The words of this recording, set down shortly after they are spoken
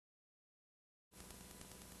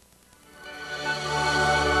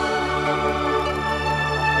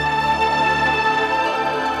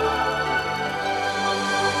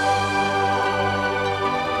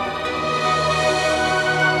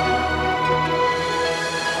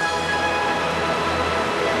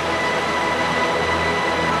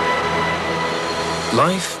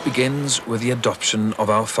Life begins with the adoption of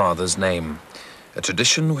our father's name, a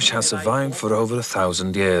tradition which has survived for over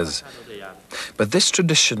 1,000 years. But this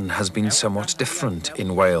tradition has been somewhat different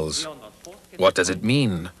in Wales. What does it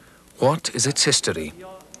mean? What is its history?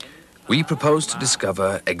 We propose to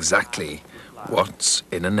discover exactly what's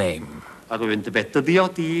in a name. Rwy'n dibedyddio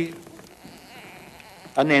di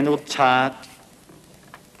yn enw'r tad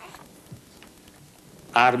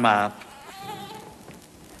a'r mab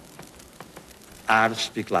a'r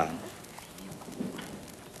sbiglan.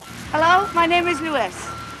 Hello, my name is Lewis.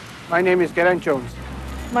 My name is Geraint Jones.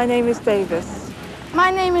 My name is Davis.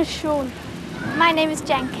 My name is Sean. My name is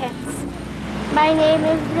Jenkins. My name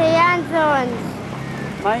is Rhian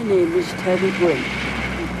Jones. My name is Terry Gwyn.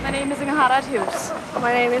 My name is Angharad Hughes.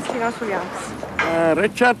 My name is Tinos Williams.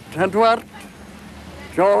 Richard Edward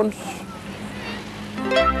Jones.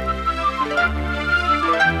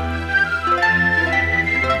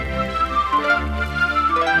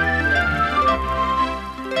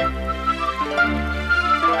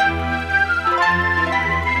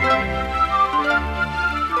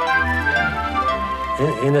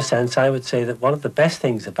 In a sense, I would say that one of the best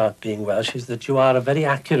things about being Welsh is that you are a very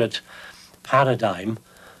accurate paradigm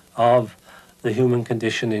of the human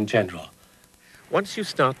condition in general. Once you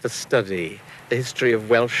start to study the history of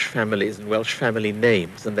Welsh families and Welsh family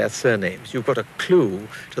names and their surnames, you've got a clue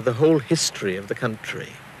to the whole history of the country.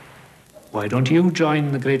 Why don't you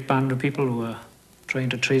join the great band of people who are trying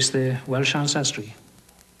to trace their Welsh ancestry?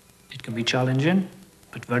 It can be challenging,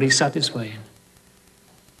 but very satisfying.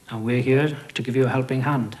 And we're here to give you a helping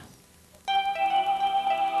hand.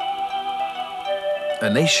 A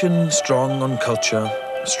nation strong on culture,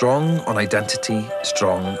 strong on identity,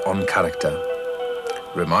 strong on character.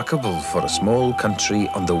 Remarkable for a small country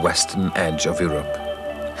on the western edge of Europe.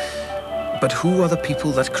 But who are the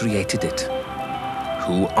people that created it?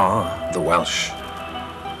 Who are the Welsh?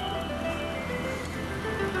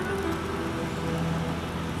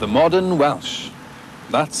 The modern Welsh.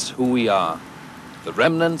 That's who we are. The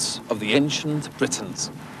remnants of the ancient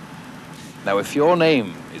Britons. Now, if your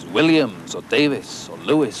name is Williams or Davis or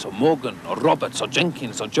Lewis or Morgan or Roberts or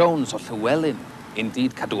Jenkins or Jones or Llewellyn,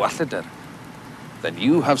 indeed Cadwallader, then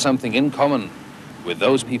you have something in common with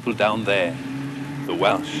those people down there, the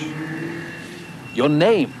Welsh. Your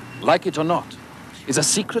name, like it or not, is a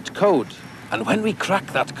secret code, and when we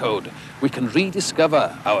crack that code, we can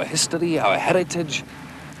rediscover our history, our heritage,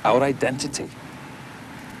 our identity.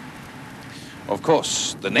 Of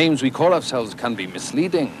course, the names we call ourselves can be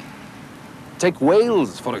misleading. Take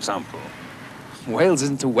Wales, for example. Wales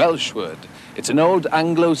isn't a Welsh word. It's an old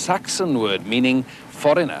Anglo-Saxon word meaning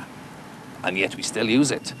foreigner, and yet we still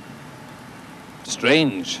use it.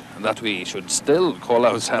 Strange that we should still call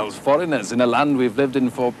ourselves foreigners in a land we've lived in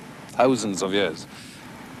for thousands of years.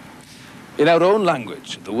 In our own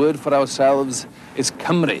language, the word for ourselves is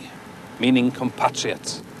Cymru, meaning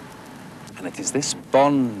compatriots. And it is this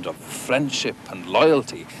bond of friendship and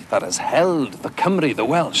loyalty that has held the Cymru, the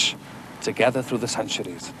Welsh, together through the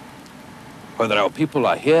centuries. Whether our people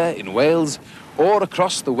are here in Wales or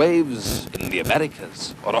across the waves in the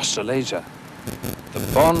Americas or Australasia, the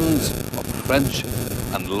bond of friendship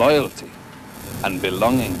and loyalty and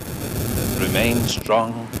belonging remain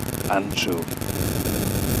strong and true.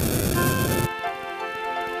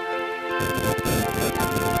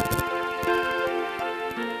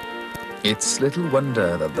 It's little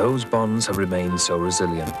wonder that those bonds have remained so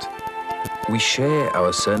resilient. We share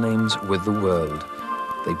our surnames with the world.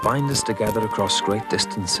 They bind us together across great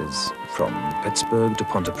distances, from Pittsburgh to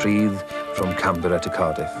Pontypridd, from Canberra to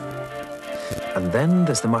Cardiff. And then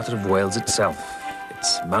there's the matter of Wales itself,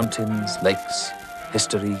 its mountains, lakes,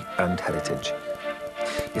 history and heritage.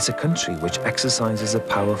 It's a country which exercises a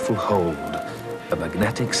powerful hold, a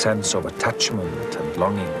magnetic sense of attachment and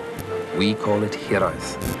longing. We call it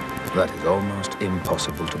hiraeth. That is almost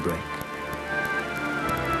impossible to break.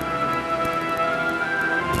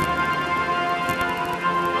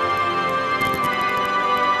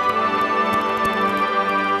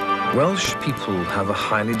 Welsh people have a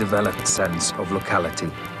highly developed sense of locality,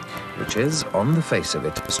 which is, on the face of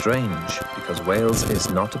it, strange, because Wales is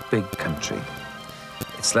not a big country.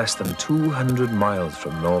 It's less than 200 miles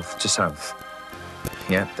from north to south,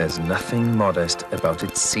 yet there's nothing modest about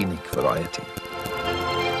its scenic variety.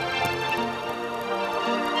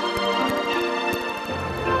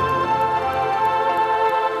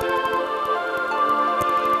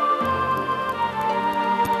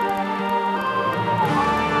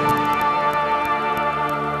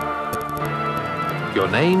 Your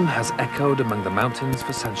name has echoed among the mountains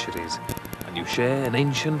for centuries, and you share an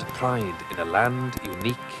ancient pride in a land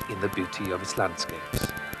unique in the beauty of its landscapes.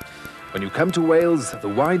 When you come to Wales, the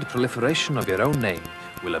wide proliferation of your own name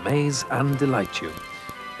will amaze and delight you.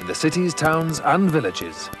 In the cities, towns and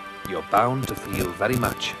villages, you're bound to feel very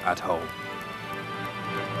much at home.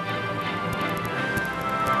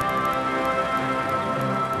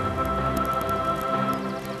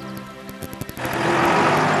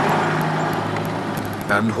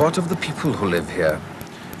 And what of the people who live here?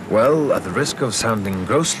 Well, at the risk of sounding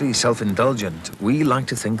grossly self-indulgent, we like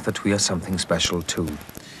to think that we are something special too.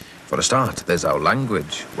 For a start, there's our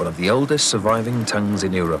language, one of the oldest surviving tongues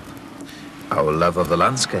in Europe. Our love of the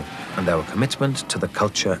landscape and our commitment to the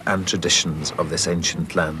culture and traditions of this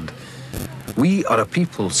ancient land. We are a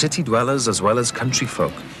people, city dwellers as well as country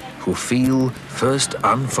folk, who feel, first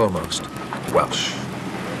and foremost, Welsh.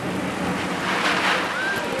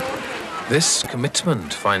 This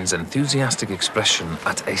commitment finds enthusiastic expression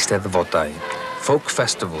at Eisteddfodau, folk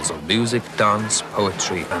festivals of music, dance,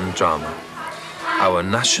 poetry and drama. Our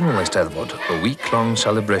national Eisteddfod, a week-long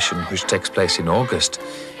celebration which takes place in August,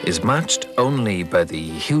 is matched only by the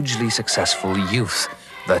hugely successful youth,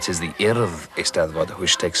 that is the Urdd Eisteddfod,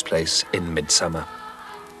 which takes place in midsummer.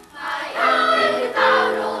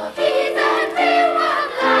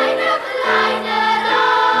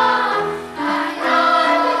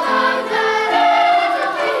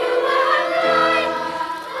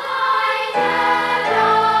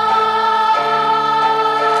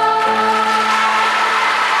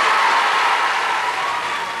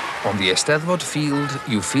 On the Eisteddfod field,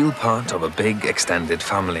 you feel part of a big extended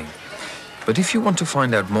family. But if you want to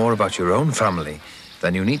find out more about your own family,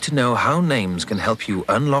 then you need to know how names can help you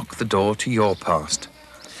unlock the door to your past.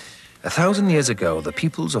 1,000 years ago, the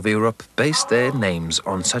peoples of Europe based their names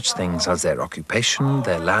on such things as their occupation,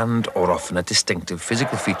 their land, or often a distinctive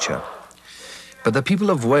physical feature. But the people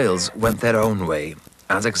of Wales went their own way,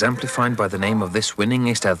 as exemplified by the name of this winning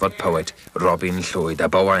Eisteddfod poet, Robin Llwyd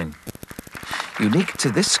ab Owain. Unique to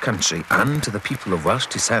this country and to the people of Welsh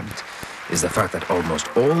descent is the fact that almost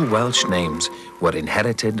all Welsh names were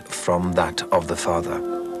inherited from that of the father.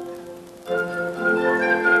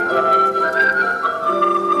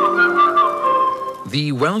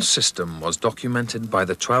 The Welsh system was documented by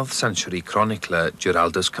the 12th century chronicler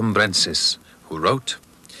Giraldus Cambrensis, who wrote,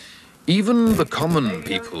 "Even the common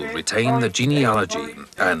people retain the genealogy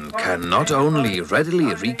and can not only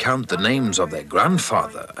readily recount the names of their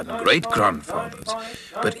grandfather and great-grandfathers,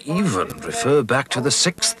 but even refer back to the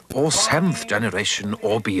 6th or 7th generation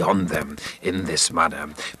or beyond them in this manner.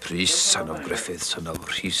 Prys, son of Griffith, son of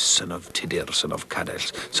Rhys, son of Tudur, son of Cadell,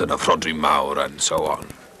 son of Rhodri Mawr, and so on."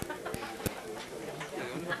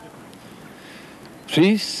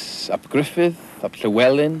 Rhys, ap Griffith, ap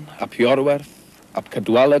Llywelyn, ap Iorwerth, ap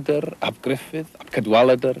Cadwaladr, ap Griffith, ap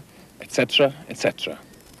Cadwaladr, etc., etc.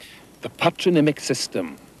 The patronymic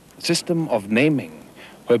system, a system of naming,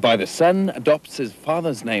 whereby the son adopts his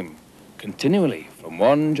father's name continually from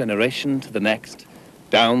one generation to the next,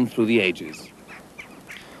 down through the ages.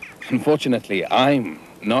 Unfortunately, I'm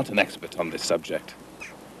not an expert on this subject,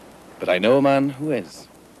 but I know a man who is.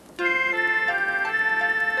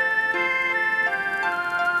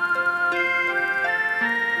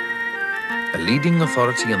 A leading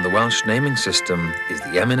authority on the Welsh naming system is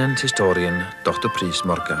the eminent historian Dr. Prys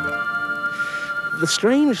Morgan. The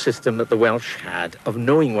strange system that the Welsh had of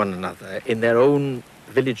knowing one another in their own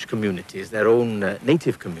village communities, their own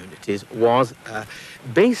native communities, was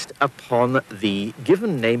based upon the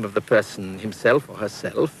given name of the person himself or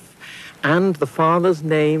herself, and the father's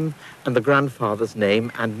name and the grandfather's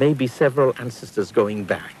name, and maybe several ancestors going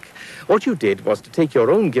back. What you did was to take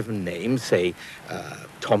your own given name, say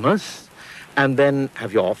Thomas, and then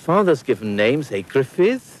have your father's given name, say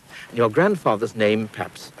Griffith, and your grandfather's name,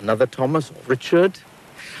 perhaps another Thomas or Richard,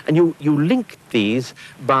 and you linked these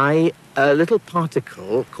by a little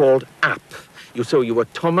particle called ap. So you were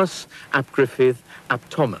Thomas, ap Griffith, ap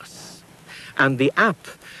Thomas. And the ap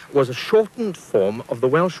was a shortened form of the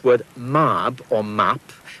Welsh word mab or map,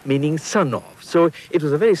 meaning son of. So it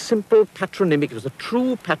was a very simple patronymic, it was a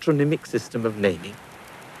true patronymic system of naming.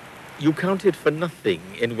 You counted for nothing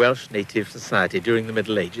in Welsh native society during the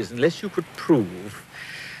Middle Ages unless you could prove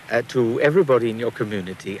to everybody in your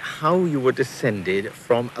community how you were descended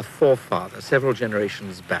from a forefather several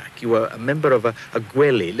generations back. You were a member of a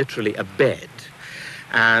gwely, literally a bed,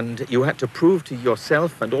 and you had to prove to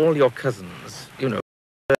yourself and all your cousins, you know,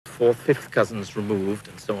 fourth, fifth cousins removed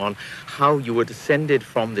and so on, how you were descended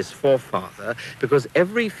from this forefather, because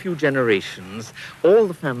every few generations all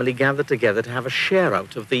the family gathered together to have a share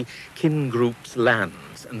out of the kin group's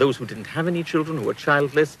lands, and those who didn't have any children, who were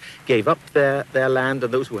childless, gave up their land,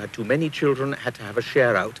 and those who had too many children had to have a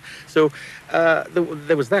share out. So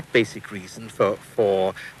there was that basic reason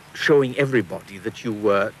for showing everybody that you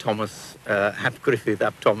were Thomas, Hap Griffith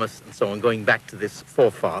ap Thomas, and so on, going back to this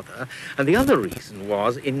forefather. And the other reason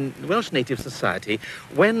was, in Welsh native society,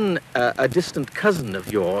 when a distant cousin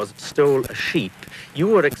of yours stole a sheep, you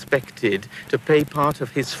were expected to pay part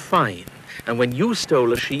of his fine. And when you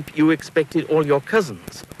stole a sheep, you expected all your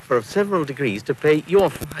cousins, for several degrees, to pay your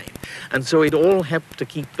fine. And so it all helped to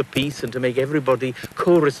keep the peace and to make everybody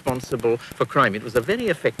co-responsible for crime. It was a very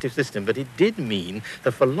effective system, but it did mean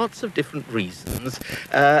that for lots of different reasons,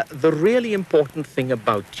 the really important thing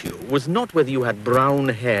about you was not whether you had brown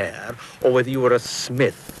hair, or whether you were a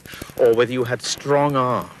smith, or whether you had strong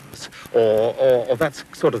arms, or that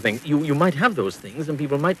sort of thing. You might have those things, and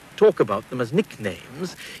people might talk about them as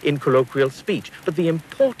nicknames in colloquial speech. But the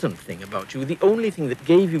important thing about you, the only thing that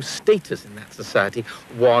gave you status in that society,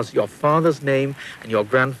 was your father's name and your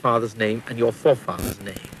grandfather's name and your forefathers'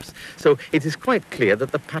 names. So it is quite clear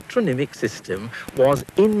that the patronymic system was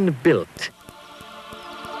inbuilt.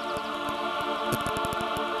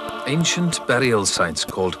 Ancient burial sites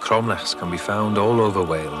called cromlechs can be found all over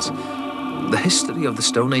Wales. The history of the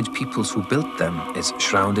Stone Age peoples who built them is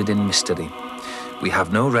shrouded in mystery. We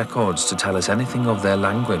have no records to tell us anything of their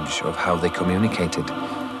language, of how they communicated.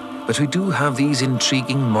 But we do have these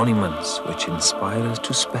intriguing monuments which inspire us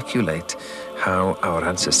to speculate how our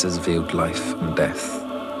ancestors viewed life and death.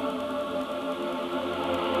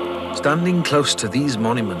 Standing close to these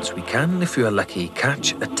monuments, we can, if we are lucky,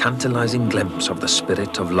 catch a tantalizing glimpse of the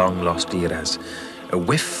spirit of long-lost eras. A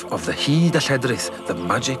whiff of the hyd a lledrith, the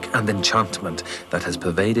magic and enchantment that has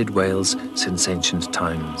pervaded Wales since ancient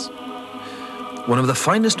times. One of the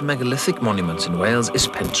finest megalithic monuments in Wales is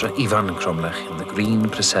Pentre Ifan Cromlech in the green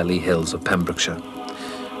Preseli hills of Pembrokeshire.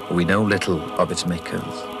 We know little of its makers.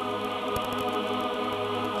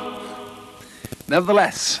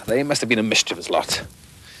 Nevertheless, they must have been a mischievous lot.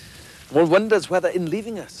 One wonders whether in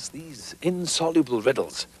leaving us these insoluble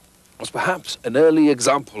riddles was perhaps an early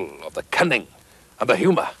example of the cunning and the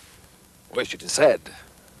humour, which it is said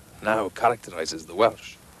now characterises the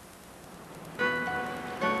Welsh.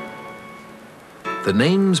 The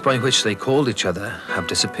names by which they called each other have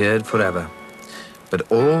disappeared forever,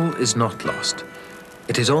 but all is not lost.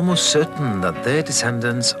 It is almost certain that their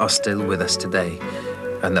descendants are still with us today,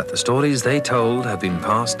 and that the stories they told have been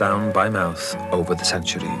passed down by mouth over the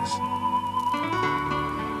centuries.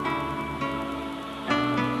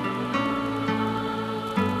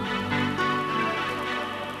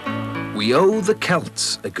 We owe the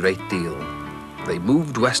Celts a great deal. They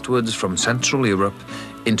moved westwards from Central Europe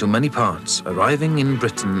into many parts, arriving in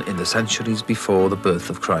Britain in the centuries before the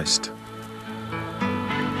birth of Christ.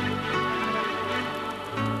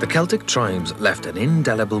 The Celtic tribes left an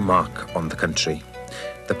indelible mark on the country.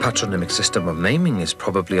 The patronymic system of naming is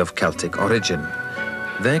probably of Celtic origin.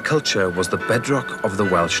 Their culture was the bedrock of the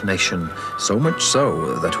Welsh nation, so much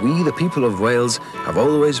so that we, the people of Wales, have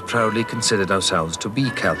always proudly considered ourselves to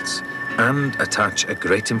be Celts, and attach a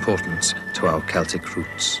great importance to our Celtic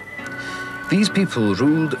roots. These people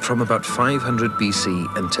ruled from about 500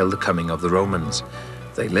 BC until the coming of the Romans.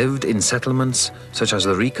 They lived in settlements such as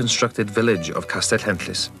the reconstructed village of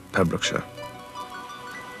Castellhenllys, Pembrokeshire.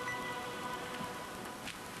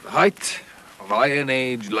 The height of Iron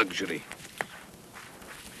Age luxury.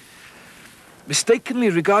 Mistakenly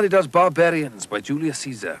regarded as barbarians by Julius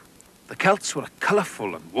Caesar, the Celts were a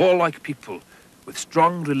colourful and warlike people with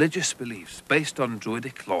strong religious beliefs based on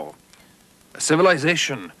Druidic law, a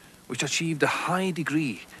civilization which achieved a high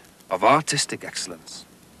degree of artistic excellence.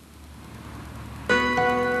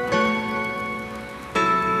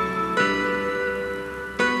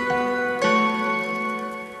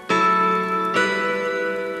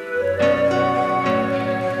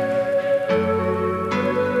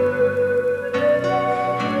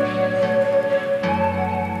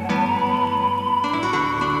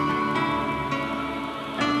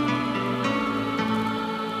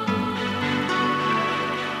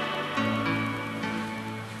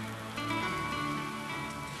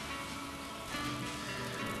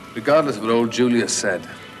 Regardless of what old Julius said,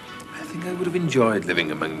 I think I would have enjoyed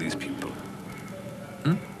living among these people.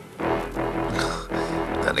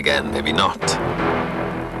 Then again, maybe not.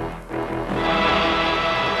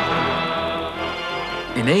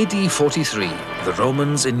 In AD 43, the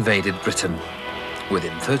Romans invaded Britain.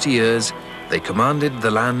 Within 30 years, they commanded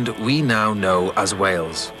the land we now know as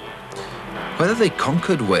Wales. Whether they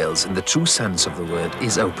conquered Wales in the true sense of the word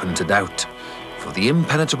is open to doubt, for the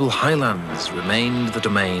impenetrable highlands remained the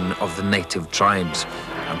domain of the native tribes,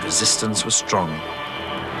 and resistance was strong.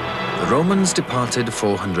 The Romans departed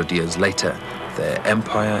 400 years later, their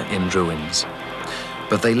empire in ruins.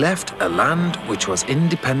 But they left a land which was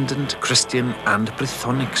independent, Christian and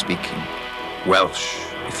Brythonic speaking. Welsh,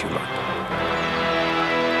 if you like.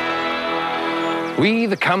 We,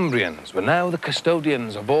 the Cambrians, were now the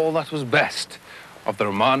custodians of all that was best of the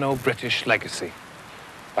Romano-British legacy.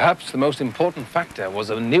 Perhaps the most important factor was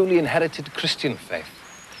a newly inherited Christian faith.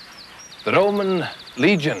 The Roman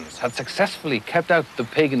legions had successfully kept out the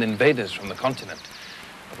pagan invaders from the continent.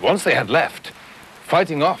 But once they had left,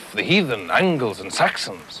 fighting off the heathen Angles and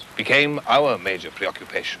Saxons became our major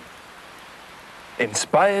preoccupation.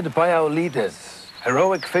 Inspired by our leaders,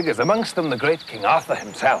 heroic figures, amongst them the great King Arthur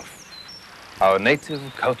himself, our native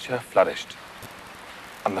culture flourished.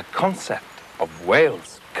 And the concept of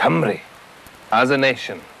Wales, Cymru, as a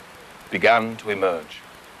nation, began to emerge.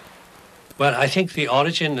 Well, I think the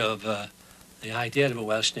origin of the idea of a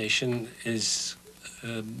Welsh nation is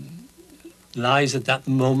lies at that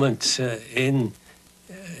moment in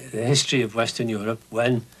the history of Western Europe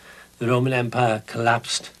when the Roman Empire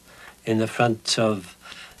collapsed in the front of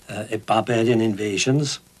barbarian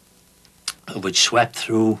invasions, which swept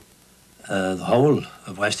through the whole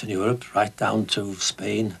of Western Europe, right down to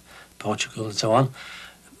Spain, Portugal, and so on.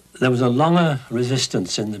 There was a longer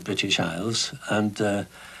resistance in the British Isles, and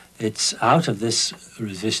it's out of this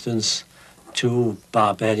resistance to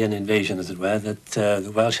barbarian invasion, as it were, that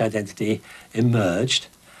the Welsh identity emerged,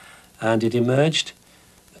 and it emerged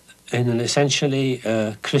in an essentially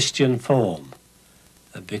Christian form,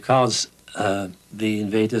 because the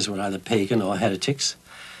invaders were either pagan or heretics.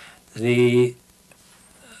 The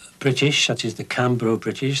British, that is the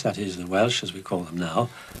Cambro-British, that is the Welsh as we call them now,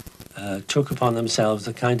 took upon themselves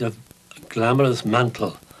a kind of glamorous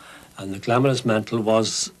mantle, and the glamorous mantle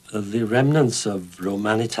was the remnants of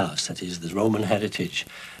Romanitas, that is the Roman heritage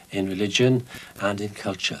in religion and in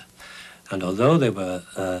culture. And although they were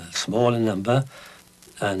small in number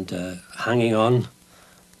and hanging on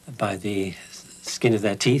by the skin of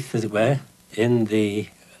their teeth, as it were, in the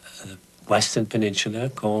Western Peninsula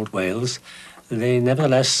called Wales, they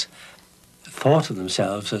nevertheless thought of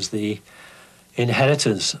themselves as the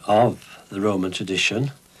inheritors of the Roman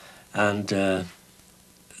tradition, and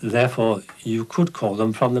therefore you could call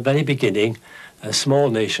them from the very beginning a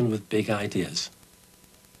small nation with big ideas.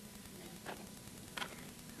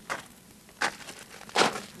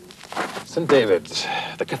 St. David's,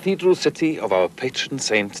 the cathedral city of our patron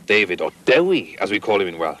saint David, or Dewi as we call him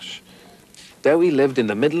in Welsh. Dewi lived in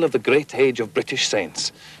the middle of the great age of British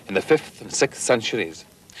saints in the 5th and 6th centuries,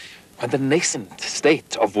 when the nascent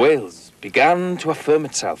state of Wales began to affirm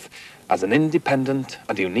itself as an independent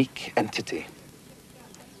and unique entity.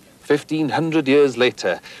 1,500 years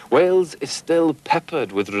later, Wales is still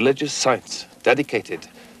peppered with religious sites dedicated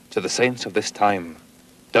to the saints of this time.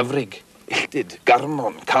 Dyfrig, Illtyd,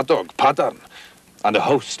 Garmon, Cadog, Padarn, and a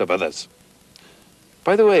host of others.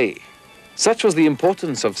 By the way, such was the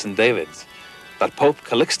importance of St. David's that Pope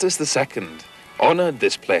Calixtus II honoured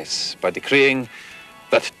this place by decreeing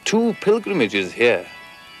that 2 pilgrimages here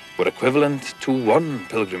were equivalent to 1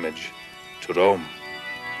 pilgrimage to Rome.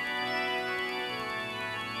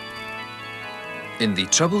 In the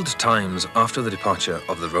troubled times after the departure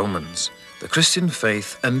of the Romans, the Christian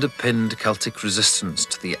faith underpinned Celtic resistance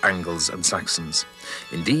to the Angles and Saxons.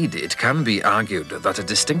 Indeed, it can be argued that a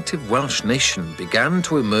distinctive Welsh nation began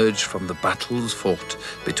to emerge from the battles fought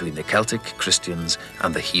between the Celtic Christians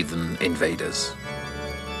and the heathen invaders.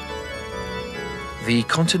 The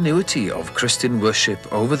continuity of Christian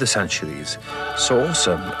worship over the centuries saw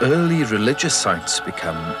some early religious sites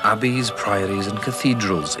become abbeys, priories and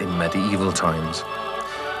cathedrals in medieval times.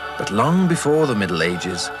 But long before the Middle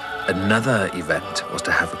Ages, another event was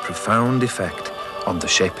to have a profound effect on the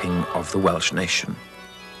shaping of the Welsh nation.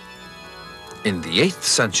 In the 8th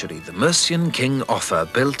century, the Mercian king Offa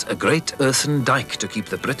built a great earthen dike to keep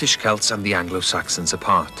the British Celts and the Anglo-Saxons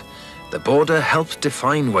apart. The border helped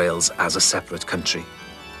define Wales as a separate country.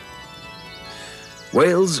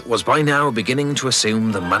 Wales was by now beginning to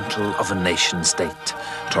assume the mantle of a nation-state.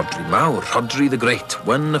 Rhodri Mawr, Rhodri the Great,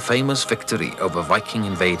 won a famous victory over Viking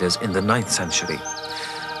invaders in the 9th century.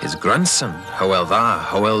 His grandson, Hywel Dda,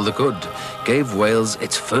 Hywel the Good, gave Wales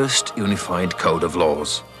its first unified code of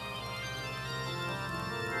laws.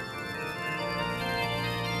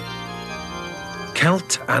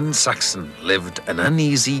 Celt and Saxon lived an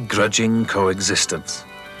uneasy, grudging coexistence.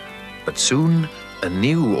 But soon, a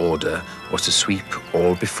new order was to sweep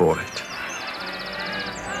all before it.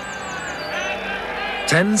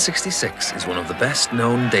 1066 is one of the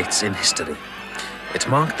best-known dates in history. It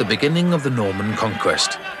marked the beginning of the Norman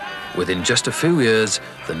conquest. Within just a few years,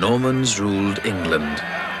 the Normans ruled England.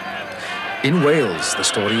 In Wales, the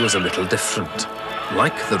story was a little different.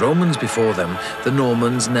 Like the Romans before them, the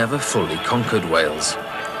Normans never fully conquered Wales.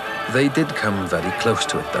 They did come very close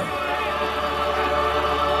to it, though.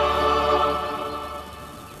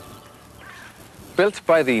 Built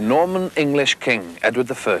by the Norman English king,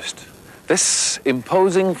 Edward I, this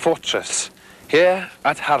imposing fortress here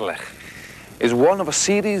at Harlech is one of a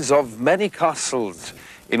series of many castles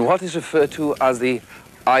in what is referred to as the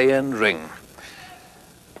Iron Ring,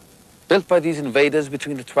 built by these invaders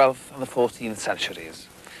between the 12th and the 14th centuries.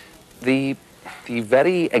 The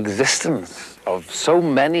very existence of so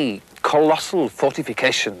many colossal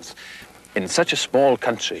fortifications in such a small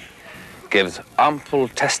country gives ample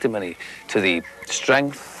testimony to the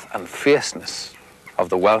strength and fierceness of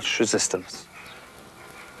the Welsh resistance.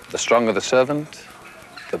 The stronger the servant,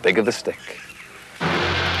 the bigger the stick.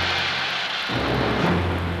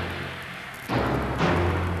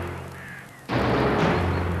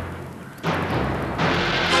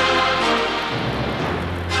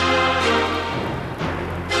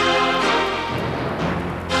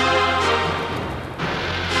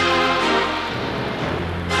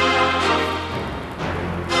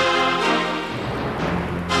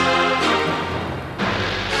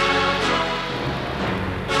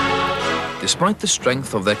 Despite the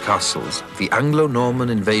strength of their castles, the Anglo-Norman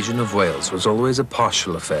invasion of Wales was always a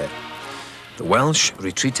partial affair. The Welsh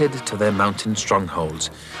retreated to their mountain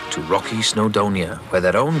strongholds, to rocky Snowdonia, where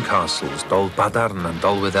their own castles, Dol Badarn and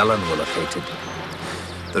Dol Wyddelan, were located.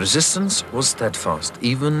 The resistance was steadfast,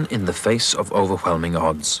 even in the face of overwhelming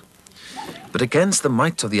odds. But against the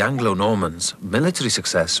might of the Anglo-Normans, military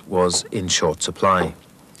success was in short supply.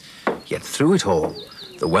 Yet through it all,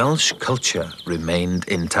 the Welsh culture remained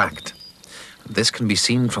intact. This can be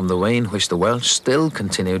seen from the way in which the Welsh still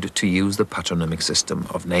continued to use the patronymic system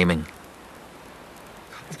of naming.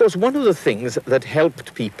 Of course, one of the things that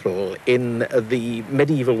helped people in the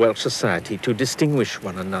medieval Welsh society to distinguish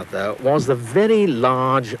one another was the very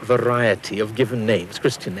large variety of given names,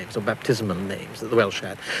 Christian names or baptismal names that the Welsh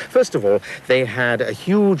had. First of all, they had a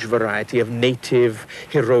huge variety of native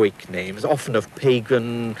heroic names, often of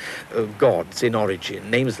pagan gods in origin.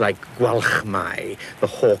 Names like Gwalchmai, the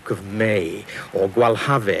Hawk of May, or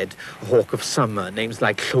Gwalhafed, Hawk of Summer. Names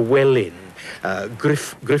like Llywelyn,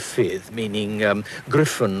 Griffith, meaning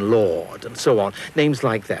Griffin Lord, and so on. Names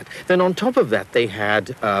like that. Then on top of that, they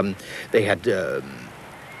had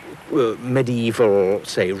medieval,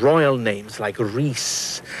 say, royal names like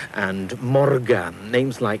Rhys and Morgan,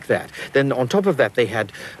 names like that. Then on top of that, they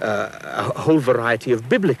had a whole variety of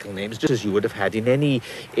biblical names, just as you would have had in any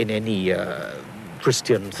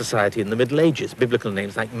Christian society in the Middle Ages. Biblical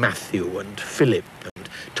names like Matthew and Philip and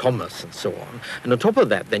Thomas and so on. And on top of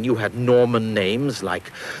that, then you had Norman names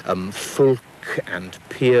like Fulk and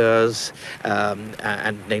Piers,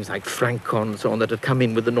 and names like Francon and so on that had come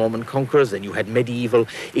in with the Norman conquerors. Then you had medieval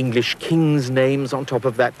English kings' names on top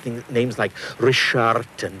of that, names like Richard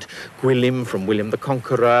and Gwilym from William the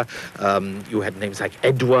Conqueror. You had names like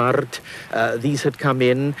Edward. These had come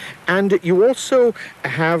in. And you also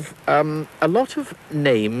have a lot of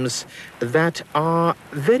names that are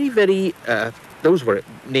very, very those were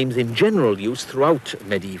names in general use throughout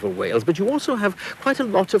medieval Wales, but you also have quite a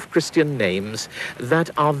lot of Christian names that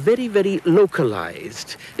are very, very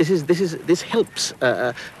localized. This helps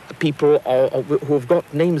people who have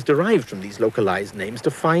got names derived from these localized names to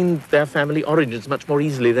find their family origins much more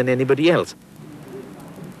easily than anybody else.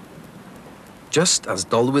 Just as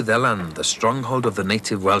Dol Wyddelan, the stronghold of the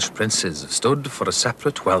native Welsh princes, stood for a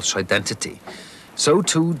separate Welsh identity, so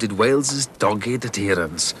too did Wales's dogged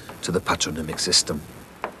adherence to the patronymic system.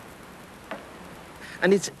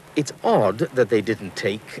 And it's odd that they didn't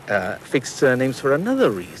take fixed surnames for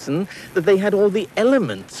another reason, that they had all the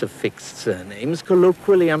elements of fixed surnames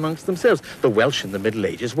colloquially amongst themselves. The Welsh in the Middle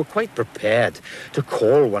Ages were quite prepared to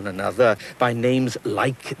call one another by names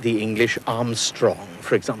like the English Armstrong,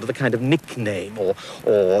 for example, the kind of nickname,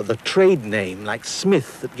 or the trade name like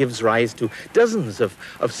Smith that gives rise to dozens of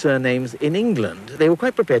surnames in England. They were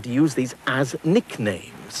quite prepared to use these as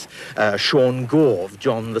nicknames. Sean Gove,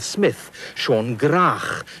 John the Smith; Sean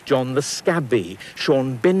Grach, John the Scabby;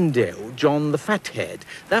 Sean Bendew, John the Fathead.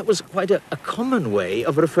 That was quite a common way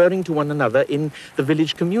of referring to one another in the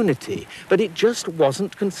village community, but it just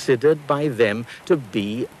wasn't considered by them to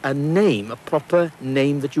be a name, a proper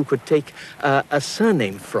name that you could take a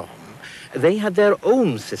surname from. They had their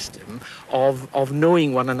own system of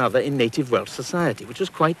knowing one another in native Welsh society, which was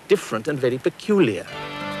quite different and very peculiar.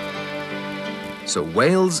 So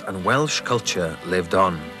Wales and Welsh culture lived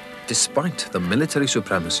on, despite the military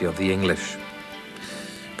supremacy of the English.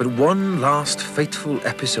 But one last fateful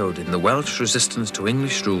episode in the Welsh resistance to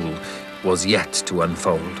English rule was yet to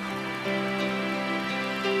unfold.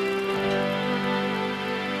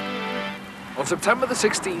 On September the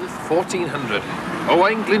 16th, 1400,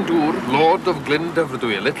 Owain Glyndŵr, Lord of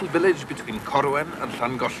Glyndwrdwy, a little village between Corwen and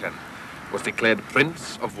Llangollen, was declared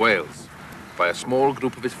Prince of Wales by a small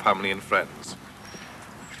group of his family and friends.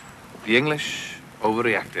 The English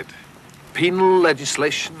overreacted. Penal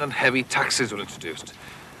legislation and heavy taxes were introduced.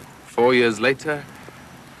 4 years later,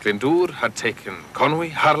 Glyndŵr had taken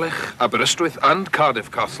Conwy, Harlech, Aberystwyth and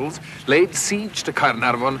Cardiff castles, laid siege to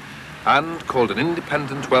Caernarfon and called an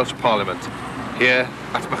independent Welsh Parliament here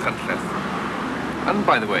at Machynlleth. And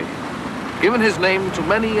by the way, given his name to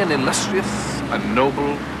many an illustrious and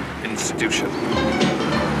noble institution.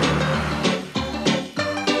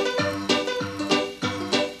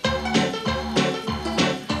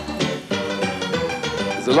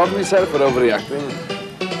 There's a lot to be said for overreacting.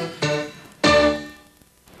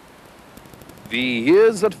 The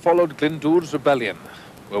years that followed Glyndŵr's rebellion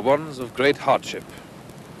were ones of great hardship.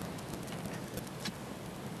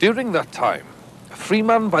 During that time, a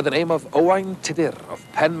freeman by the name of Owain Tudur of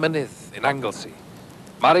Penmynydd in Anglesey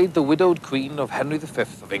married the widowed Queen of Henry V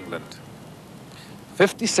of England.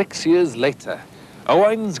 56 years later,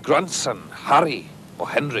 Owain's grandson, Harry, or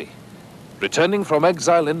Henry, returning from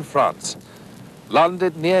exile in France,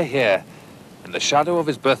 landed near here in the shadow of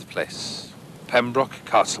his birthplace, Pembroke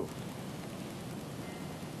Castle.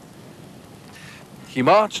 He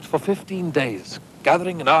marched for 15 days,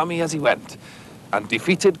 gathering an army as he went, and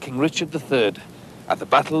defeated King Richard III at the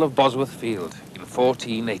Battle of Bosworth Field in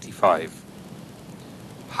 1485.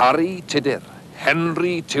 Harry Tudur,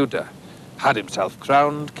 Henry Tudor, had himself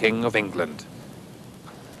crowned King of England.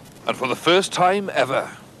 And for the first time ever,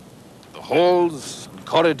 the halls and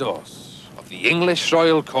corridors of the English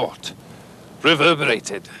royal court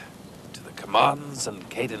reverberated to the commands and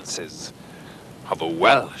cadences of a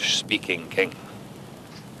Welsh-speaking king.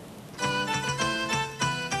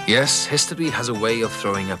 Yes, history has a way of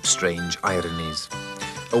throwing up strange ironies.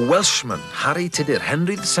 A Welshman, Harry Tudur,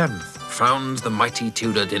 Henry VII, founds the mighty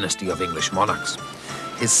Tudor dynasty of English monarchs.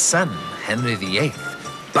 His son, Henry VIII,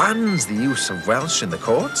 bans the use of Welsh in the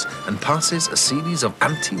courts and passes a series of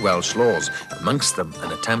anti-Welsh laws, amongst them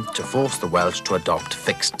an attempt to force the Welsh to adopt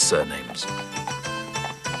fixed surnames.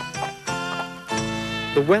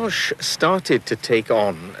 The Welsh started to take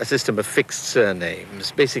on a system of fixed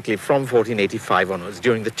surnames, basically from 1485 onwards,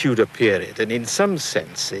 during the Tudor period. And in some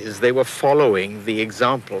senses, they were following the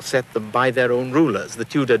example set them by their own rulers. The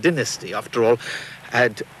Tudor dynasty, after all,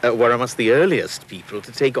 were amongst the earliest people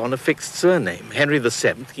to take on a fixed surname. Henry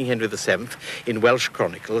VII, King Henry VII, in Welsh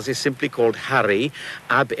chronicles, is simply called Harry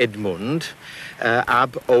ab Edmund,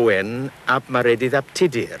 ab Owen, ab Maredydd ab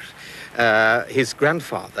Tudur. His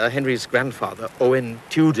grandfather, Henry's grandfather, Owen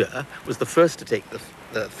Tudor, was the first to take the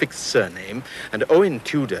fixed surname, and Owen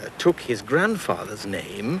Tudor took his grandfather's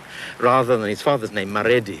name rather than his father's name,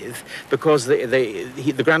 Maredydd, because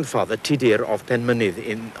the grandfather, Tudur of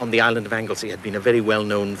Penmynydd on the island of Anglesey, had been a very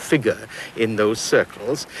well-known figure in those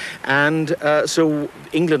circles, and so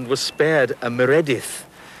England was spared a Meredydd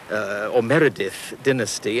or Meredith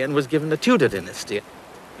dynasty and was given a Tudor dynasty.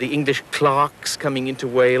 The English clerks coming into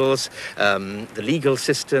Wales, the legal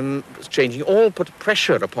system was changing, all put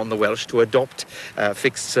pressure upon the Welsh to adopt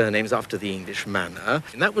fixed surnames after the English manner.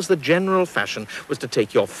 And that was the general fashion, was to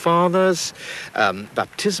take your father's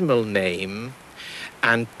baptismal name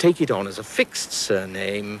and take it on as a fixed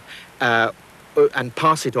surname and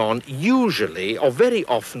pass it on, usually, or very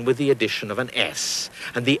often, with the addition of an S.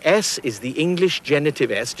 And the S is the English genitive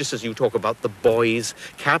S, just as you talk about the boys'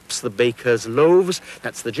 caps, the baker's loaves,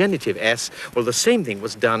 that's the genitive S. Well, the same thing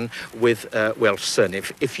was done with Welsh surname.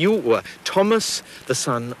 If you were Thomas, the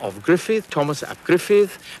son of Griffith, Thomas ap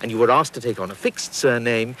Griffith, and you were asked to take on a fixed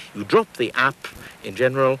surname, you drop the ap in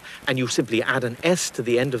general, and you simply add an S to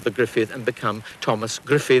the end of the Griffith and become Thomas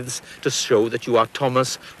Griffiths to show that you are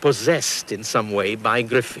Thomas possessed in some way by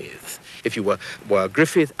Griffith. If you were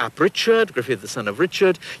Griffith ap Richard, Griffith the son of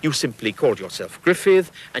Richard, you simply called yourself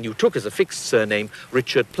Griffith, and you took as a fixed surname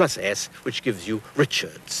Richard plus S, which gives you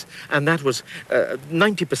Richards. And that was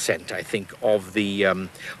 90%, I think, of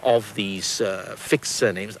these fixed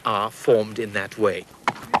surnames are formed in that way.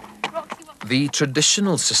 The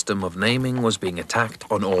traditional system of naming was being attacked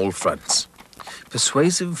on all fronts.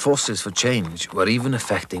 Persuasive forces for change were even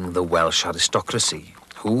affecting the Welsh aristocracy,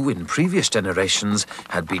 who in previous generations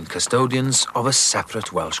had been custodians of a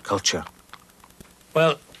separate Welsh culture.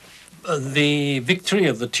 Well, the victory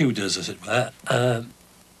of the Tudors, as it were,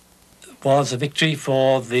 was a victory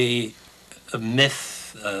for the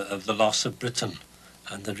myth of the loss of Britain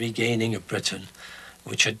and the regaining of Britain,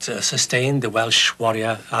 which had sustained the Welsh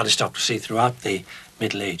warrior aristocracy throughout the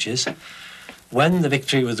Middle Ages. When the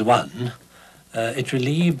victory was won, it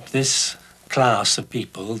relieved this class of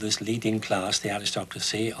people, this leading class, the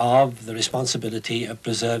aristocracy, of the responsibility of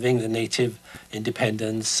preserving the native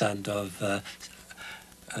independence and of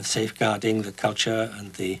safeguarding the culture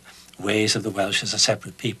and the ways of the Welsh as a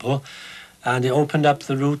separate people. And it opened up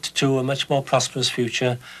the route to a much more prosperous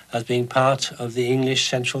future as being part of the English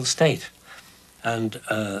central state. And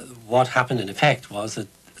what happened in effect was that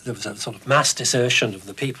there was a sort of mass desertion of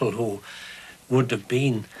the people who would have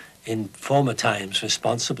been in former times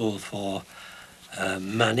responsible for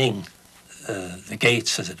manning the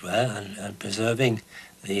gates, as it were, and preserving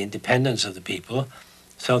the independence of the people,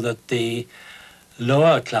 so that the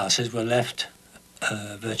lower classes were left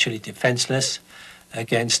virtually defenseless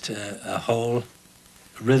against a whole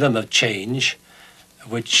rhythm of change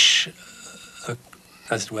which,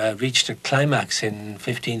 as it were, reached a climax in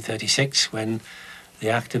 1536 when the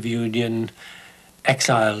Act of Union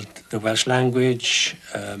exiled the Welsh language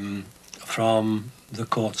from the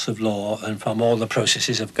courts of law and from all the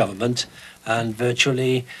processes of government, and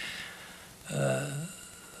virtually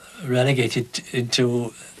relegated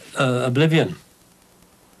into oblivion.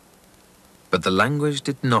 But the language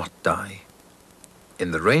did not die.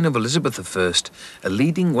 In the reign of Elizabeth I, a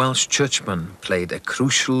leading Welsh churchman played a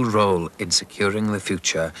crucial role in securing the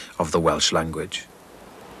future of the Welsh language.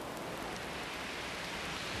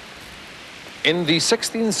 In the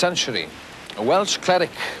 16th century, a Welsh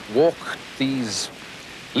cleric walked these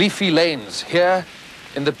leafy lanes here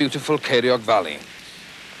in the beautiful Ceiriog Valley.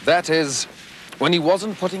 That is, when he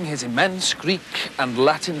wasn't putting his immense Greek and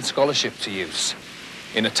Latin scholarship to use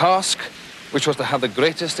in a task which was to have the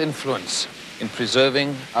greatest influence in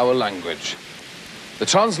preserving our language. The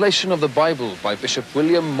translation of the Bible by Bishop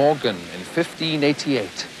William Morgan in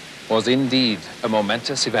 1588 was indeed a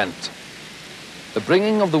momentous event. The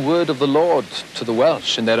bringing of the word of the Lord to the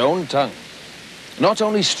Welsh in their own tongue not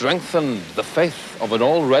only strengthened the faith of an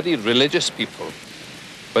already religious people,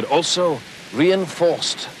 but also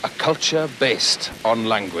reinforced a culture based on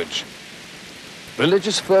language.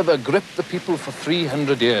 Religious fervour gripped the people for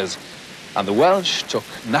 300 years, and the Welsh took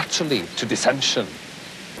naturally to dissension,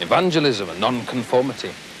 evangelism and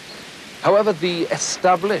non-conformity. However, the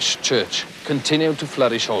established church continued to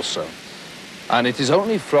flourish also, and it is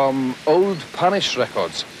only from old parish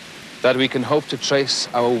records that we can hope to trace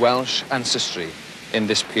our Welsh ancestry in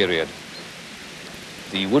this period.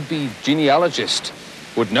 The would-be genealogist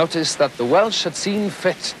would notice that the Welsh had seen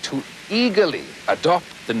fit to eagerly adopt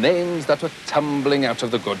the names that were tumbling out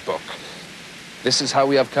of the good book. This is how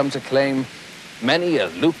we have come to claim many a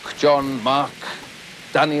Luke, John, Mark,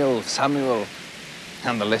 Daniel, Samuel,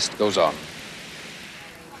 and the list goes on.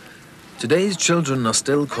 Today's children are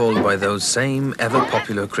still called by those same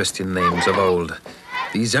ever-popular Christian names of old.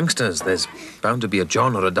 These youngsters, there's bound to be a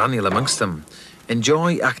John or a Daniel amongst them,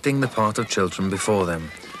 enjoy acting the part of children before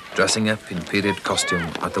them, dressing up in period costume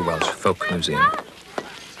at the Welsh Folk Museum.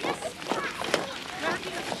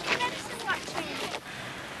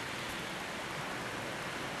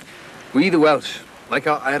 We, the Welsh, like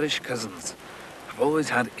our Irish cousins, have always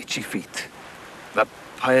had itchy feet, that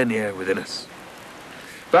pioneer within us.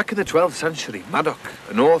 Back in the 12th century, Madoc,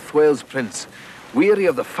 a North Wales prince, weary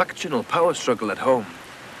of the factional power struggle at home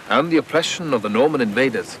and the oppression of the Norman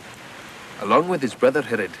invaders, along with his brother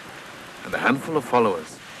Hirid and a handful of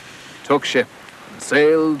followers, took ship and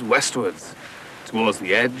sailed westwards towards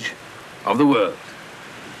the edge of the world.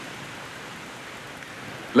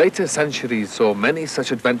 Later centuries saw many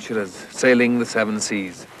such adventurers sailing the seven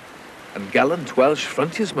seas, and gallant Welsh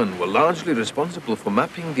frontiersmen were largely responsible for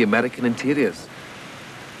mapping the American interiors.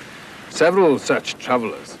 Several such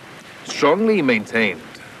travellers strongly maintained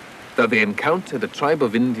that they encountered a tribe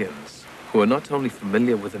of Indians who were not only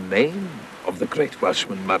familiar with the name of the great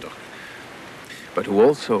Welshman Madoc, but who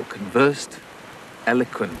also conversed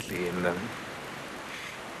eloquently in them.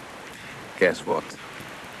 Guess what?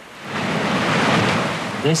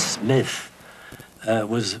 This myth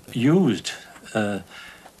was used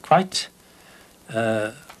quite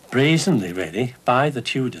brazenly, really, by the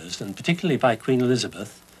Tudors, and particularly by Queen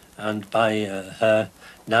Elizabeth and by her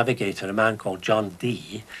navigator, a man called John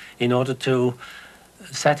Dee, in order to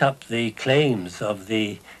set up the claims of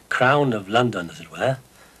the Crown of London, as it were,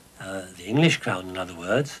 the English crown, in other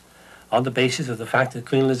words, on the basis of the fact that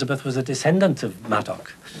Queen Elizabeth was a descendant of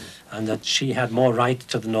Madoc, and that she had more right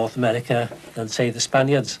to the North America than, say, the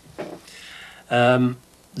Spaniards.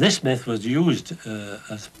 This myth was used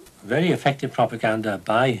as very effective propaganda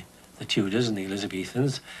by the Tudors and the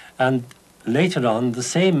Elizabethans, and later on, the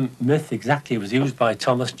same myth exactly was used by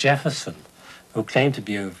Thomas Jefferson, who claimed to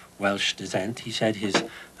be of Welsh descent. He said his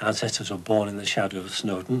ancestors were born in the shadow of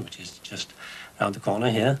Snowdon, which is just round the corner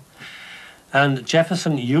here. And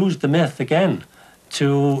Jefferson used the myth again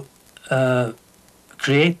to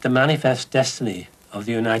create the manifest destiny of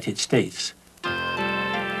the United States.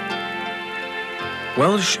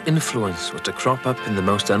 Welsh influence was to crop up in the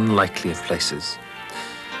most unlikely of places.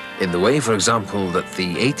 In the way, for example, that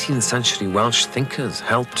the 18th century Welsh thinkers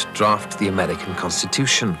helped draft the American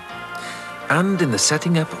Constitution, and in the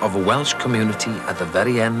setting up of a Welsh community at the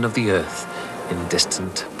very end of the earth in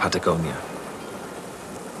distant Patagonia.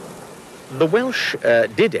 The Welsh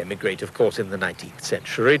did emigrate, of course, in the 19th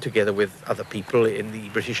century, together with other people in the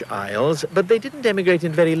British Isles, but they didn't emigrate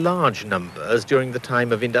in very large numbers during the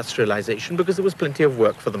time of industrialization because there was plenty of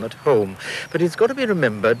work for them at home. But it's got to be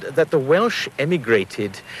remembered that the Welsh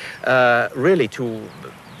emigrated really to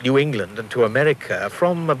New England and to America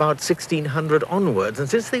from about 1600 onwards. And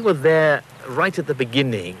since they were there right at the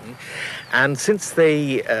beginning, and since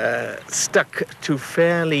they stuck to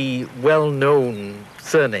fairly well-known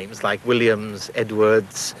surnames like Williams,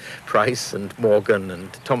 Edwards, Price and Morgan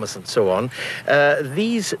and Thomas and so on,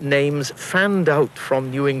 these names fanned out from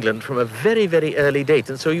New England from a very, very early date.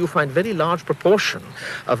 And so you find very large proportion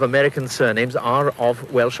of American surnames are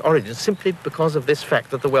of Welsh origin, simply because of this fact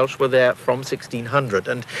that the Welsh were there from 1600.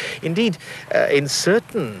 And indeed, in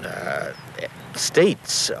certain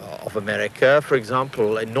states of America, for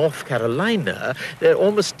example, in North Carolina, there are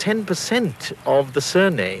almost 10% of the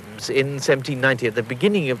surnames in 1790, at the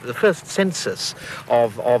beginning of the first census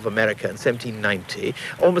of America in 1790,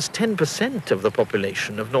 almost 10% of the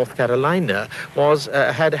population of North Carolina was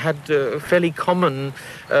had fairly common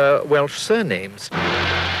Welsh surnames.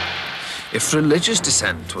 If religious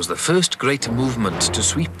descent was the first great movement to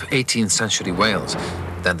sweep 18th century Wales,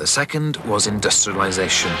 then the second was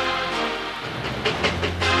industrialization.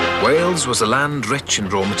 Wales was a land rich in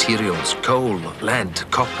raw materials: coal, lead,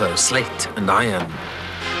 copper, slate and iron.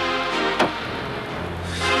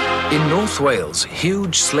 In North Wales,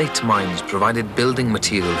 huge slate mines provided building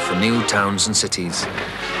material for new towns and cities.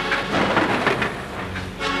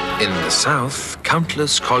 In the south,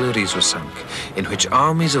 countless collieries were sunk, in which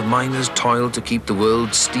armies of miners toiled to keep the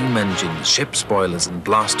world's steam engines, ship boilers and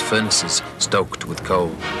blast furnaces stoked with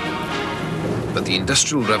coal. But the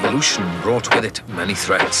Industrial Revolution brought with it many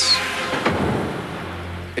threats.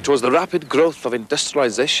 It was the rapid growth of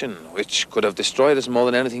industrialization which could have destroyed us more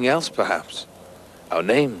than anything else, perhaps. Our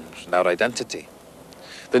names and our identity.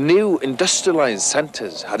 The new industrialized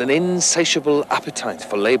centers had an insatiable appetite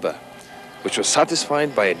for labor, which was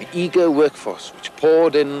satisfied by an eager workforce which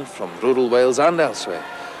poured in from rural Wales and elsewhere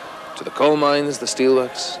to the coal mines, the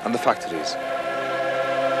steelworks and the factories.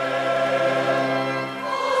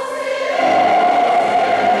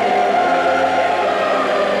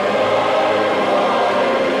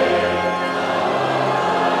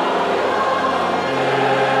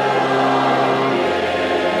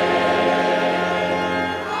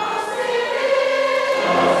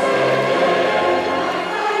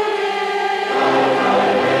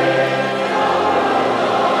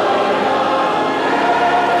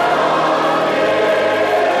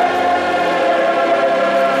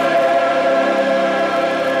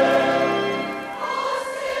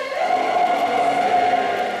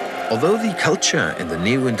 Although the culture in the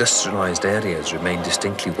new industrialised areas remained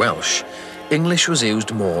distinctly Welsh, English was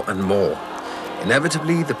used more and more.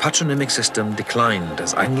 Inevitably, the patronymic system declined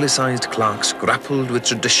as anglicised clerks grappled with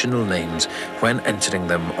traditional names when entering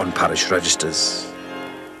them on parish registers.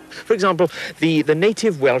 For example, the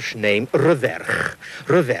native Welsh name Rhydderch,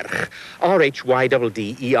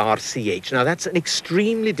 R-H-Y-D-D-E-R-C-H. Now, that's an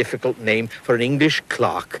extremely difficult name for an English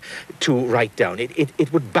clerk to write down.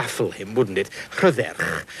 It would baffle him, wouldn't it?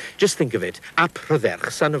 Rhydderch. Just think of it. Ap Rhydderch,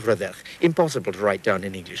 son of Rhydderch. Impossible to write down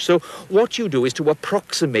in English. So what you do is to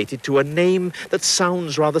approximate it to a name that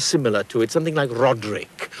sounds rather similar to it, something like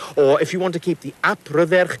Roderick. Or if you want to keep the Ap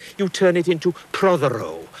Rhydderch, you turn it into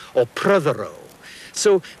Prothero or Prothero.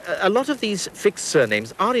 So a lot of these fixed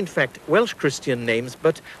surnames are in fact Welsh Christian names,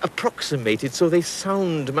 but approximated so they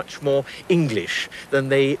sound much more English than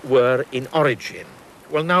they were in origin.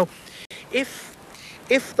 Well, now, if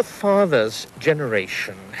the father's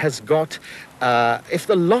generation has got, if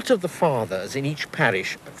the lot of the fathers in each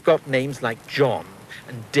parish have got names like John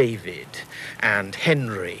and David and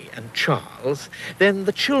Henry and Charles, then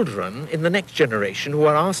the children in the next generation who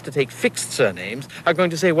are asked to take fixed surnames are going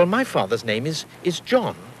to say, well, my father's name is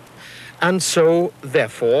John. And so,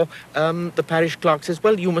 therefore, the parish clerk says,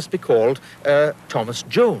 well, you must be called Thomas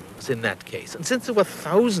Jones in that case. And since there were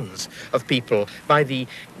thousands of people by the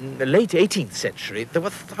late 18th century, there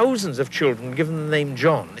were thousands of children given the name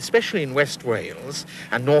John, especially in West Wales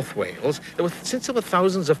and North Wales. Since there were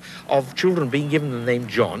thousands of children being given the name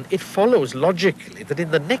John, it follows logically that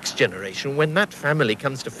in the next generation, when that family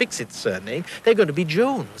comes to fix its surname, they're going to be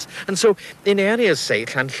Jones. And so in areas, say,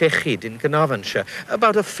 Llanllechid in Carnarvonshire,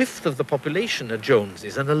 about a fifth of the population are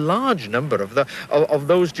Joneses, and a large number of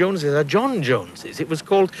those Joneses are John Joneses. It was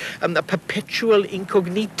called a perpetual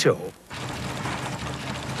incognito.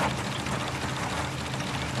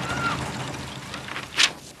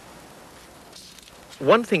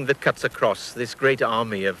 One thing that cuts across this great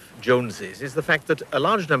army of Joneses is the fact that a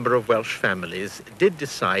large number of Welsh families did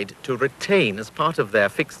decide to retain, as part of their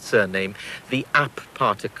fixed surname, the ap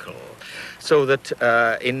particle. So that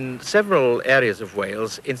in several areas of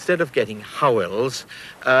Wales, instead of getting Howells,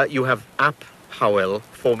 you have ap Howell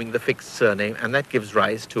forming the fixed surname, and that gives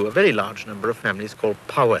rise to a very large number of families called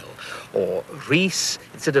Powell. Or Rees,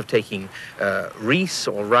 instead of taking Rees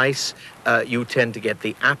or Rice, you tend to get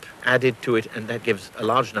the ap added to it, and that gives a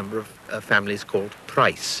large number of families called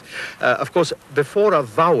Price. Of course, before a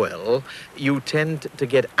vowel, you tend to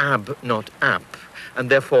get ab, not ap. And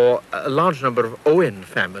therefore, a large number of Owen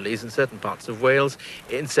families in certain parts of Wales,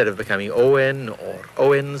 instead of becoming Owen or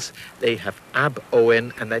Owens, they have Ab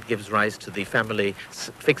Owen, and that gives rise to the family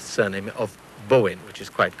fixed surname of Bowen, which is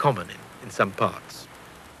quite common in some parts.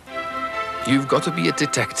 You've got to be a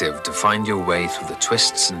detective to find your way through the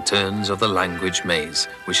twists and turns of the language maze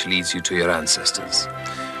which leads you to your ancestors.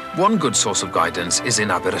 One good source of guidance is in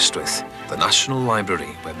Aberystwyth, the National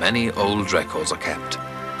Library, where many old records are kept.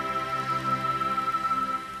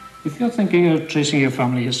 If you're thinking of tracing your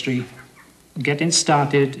family history, getting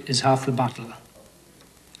started is half the battle.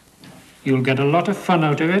 You'll get a lot of fun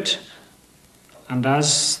out of it, and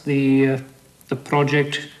as the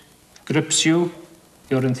project grips you,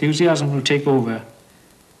 your enthusiasm will take over.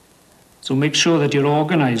 So make sure that you're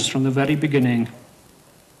organized from the very beginning.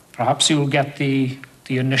 Perhaps you'll get the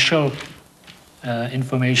initial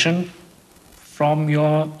information from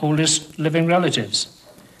your oldest living relatives.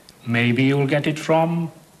 Maybe you'll get it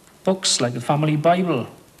from books like the family Bible,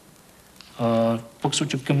 or books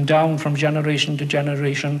which have come down from generation to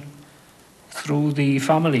generation through the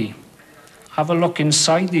family. Have a look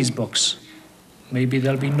inside these books. Maybe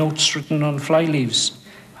there'll be notes written on flyleaves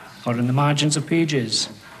or in the margins of pages.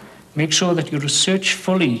 Make sure that you research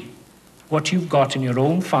fully what you've got in your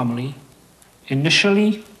own family.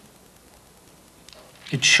 Initially,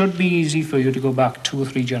 it should be easy for you to go back 2 or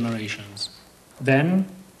 3 generations. Then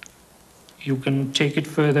you can take it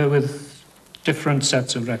further with different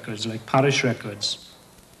sets of records, like parish records.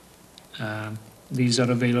 These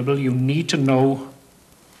are available. You need to know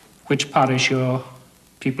which parish your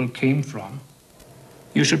people came from.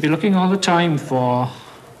 You should be looking all the time for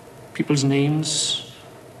people's names,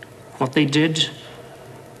 what they did,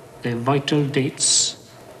 their vital dates,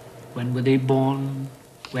 when were they born,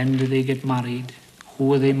 when did they get married, who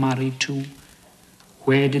were they married to,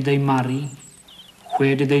 where did they marry,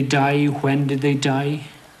 where did they die, when did they die,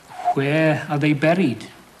 where are they buried?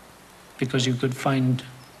 Because you could find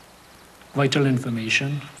vital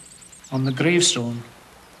information on the gravestone.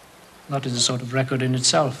 That is a sort of record in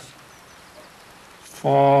itself.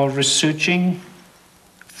 For researching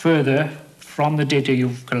further from the data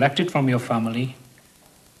you've collected from your family,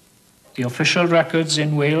 the official records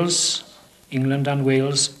in Wales, England and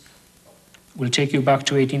Wales, will take you back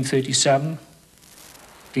to 1837.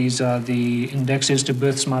 These are the indexes to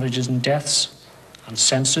births, marriages and deaths and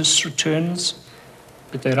census returns.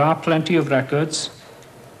 But there are plenty of records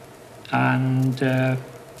and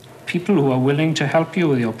people who are willing to help you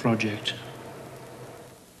with your project.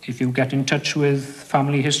 If you get in touch with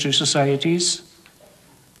family history societies,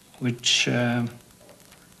 which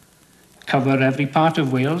cover every part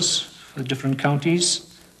of Wales for different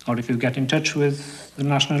counties, or if you get in touch with the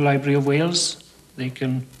National Library of Wales, they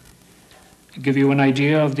can give you an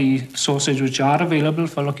idea of the sources which are available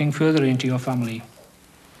for looking further into your family.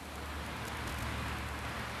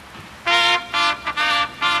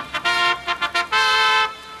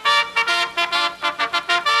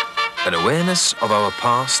 An awareness of our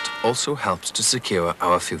past also helps to secure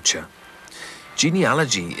our future.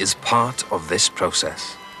 Genealogy is part of this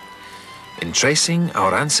process. In tracing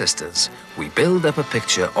our ancestors, we build up a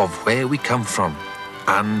picture of where we come from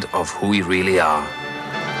and of who we really are.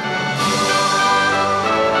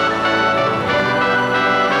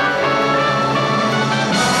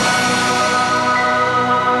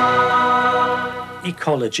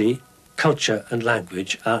 Ecology, culture and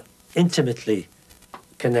language are intimately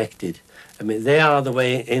connected. I mean, they are the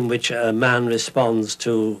way in which a man responds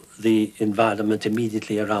to the environment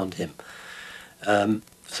immediately around him.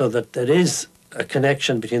 So that there is a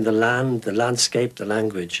connection between the land, the landscape, the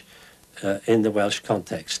language in the Welsh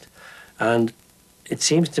context. And it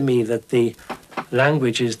seems to me that the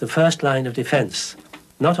language is the first line of defence.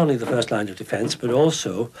 Not only the first line of defence, but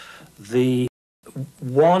also the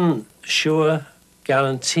one sure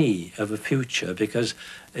guarantee of a future, because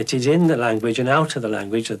it is in the language and out of the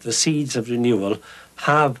language that the seeds of renewal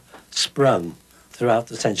have sprung throughout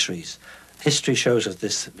the centuries. History shows us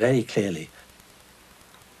this very clearly.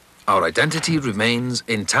 Our identity remains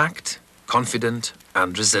intact, confident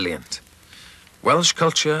and resilient. Welsh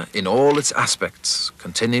culture, in all its aspects,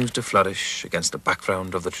 continues to flourish against the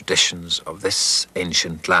background of the traditions of this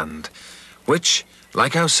ancient land, which,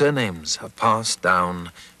 like our surnames, have passed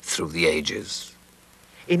down through the ages.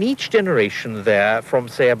 In each generation there, from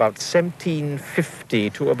say about 1750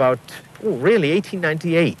 to about, really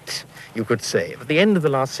 1898, you could say, at the end of the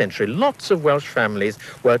last century, lots of Welsh families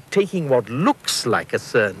were taking what looks like a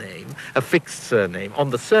surname, a fixed surname, on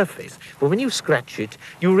the surface. But when you scratch it,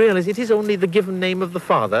 you realize it is only the given name of the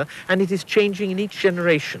father, and it is changing in each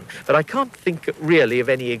generation. But I can't think really of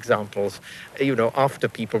any examples, after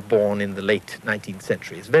people born in the late 19th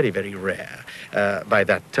century. It's very, very rare by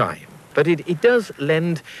that time. But it does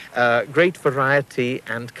lend great variety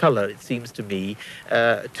and colour, it seems to me,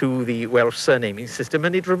 to the Welsh surnaming system.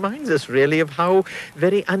 And it reminds us really of how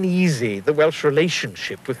very uneasy the Welsh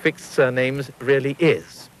relationship with fixed surnames really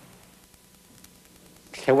is.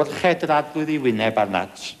 Llewyrched yr adlwydd I wyneb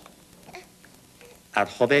arnat,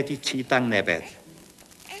 a'r chodded I ti dang nebedd,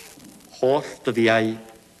 holl dyddiau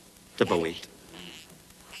dy bywyd.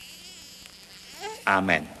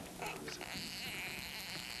 Amen.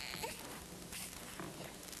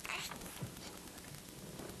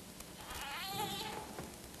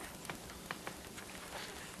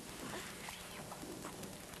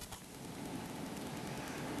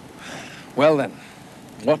 Well then,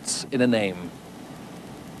 what's in a name?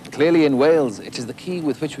 Clearly in Wales, it is the key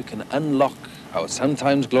with which we can unlock our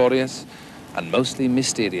sometimes glorious and mostly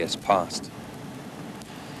mysterious past.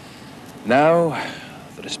 Now,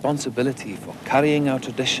 the responsibility for carrying our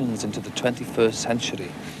traditions into the 21st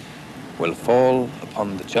century will fall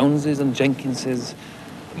upon the Joneses and Jenkinses,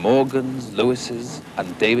 the Morgans, Lewises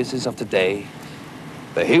and Davises of today,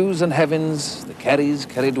 the Hughes and Hevins, the Kerrys,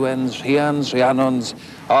 Cerridwens, Rhians, Rhiannons,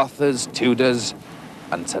 Arthurs, Tudors,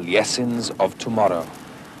 and Taliesyns of tomorrow.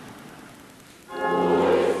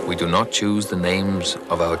 We do not choose the names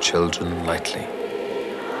of our children lightly.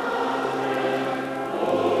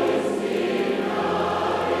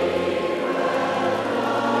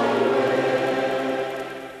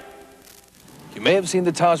 You may have seen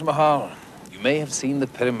the Taj Mahal, you may have seen the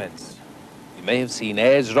pyramids, you may have seen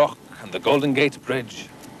Ayers Rock and the Golden Gate Bridge,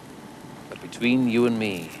 but between you and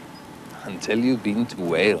me, until you've been to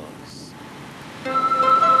Wales,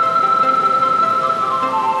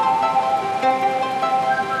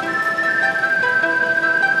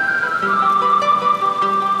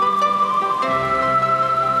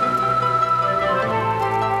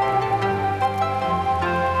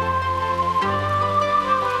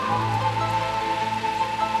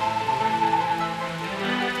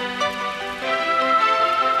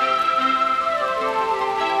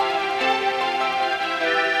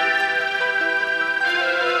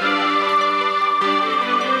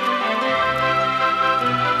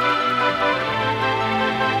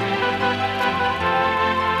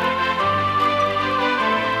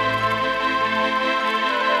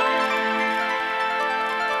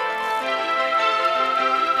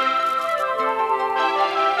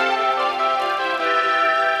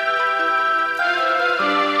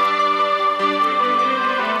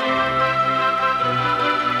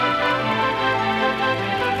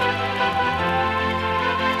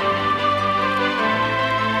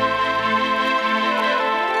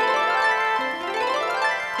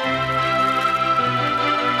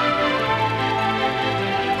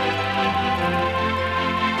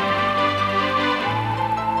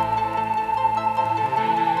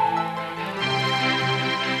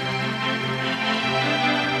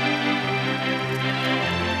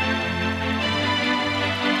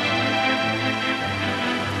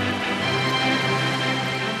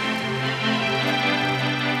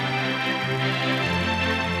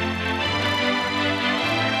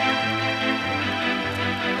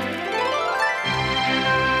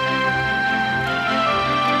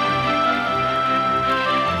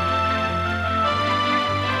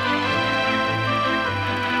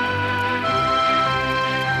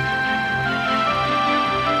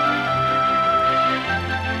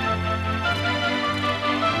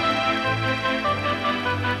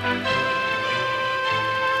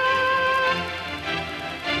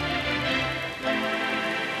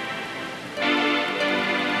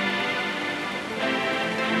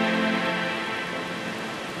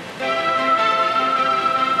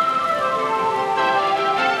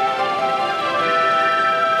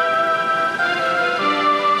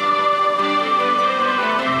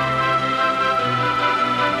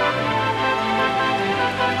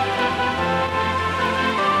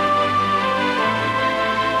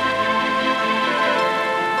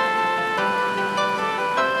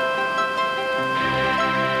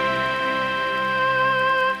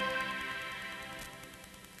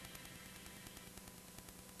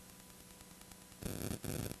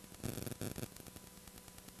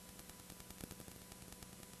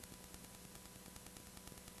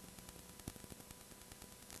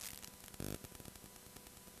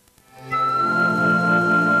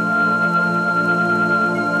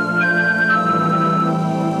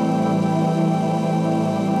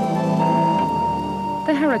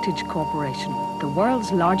 Heritage Corporation, the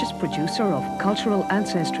world's largest producer of cultural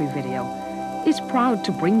ancestry video, is proud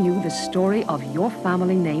to bring you the story of your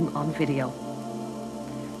family name on video.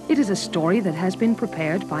 It is a story that has been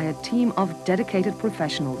prepared by a team of dedicated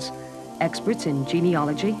professionals, experts in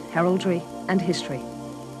genealogy, heraldry, and history.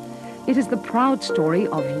 It is the proud story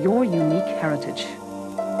of your unique heritage.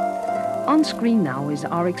 On screen now is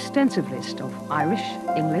our extensive list of Irish,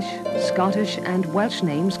 English, Scottish, and Welsh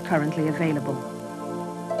names currently available.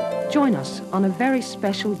 Join us on a very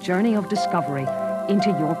special journey of discovery into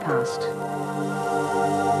your past.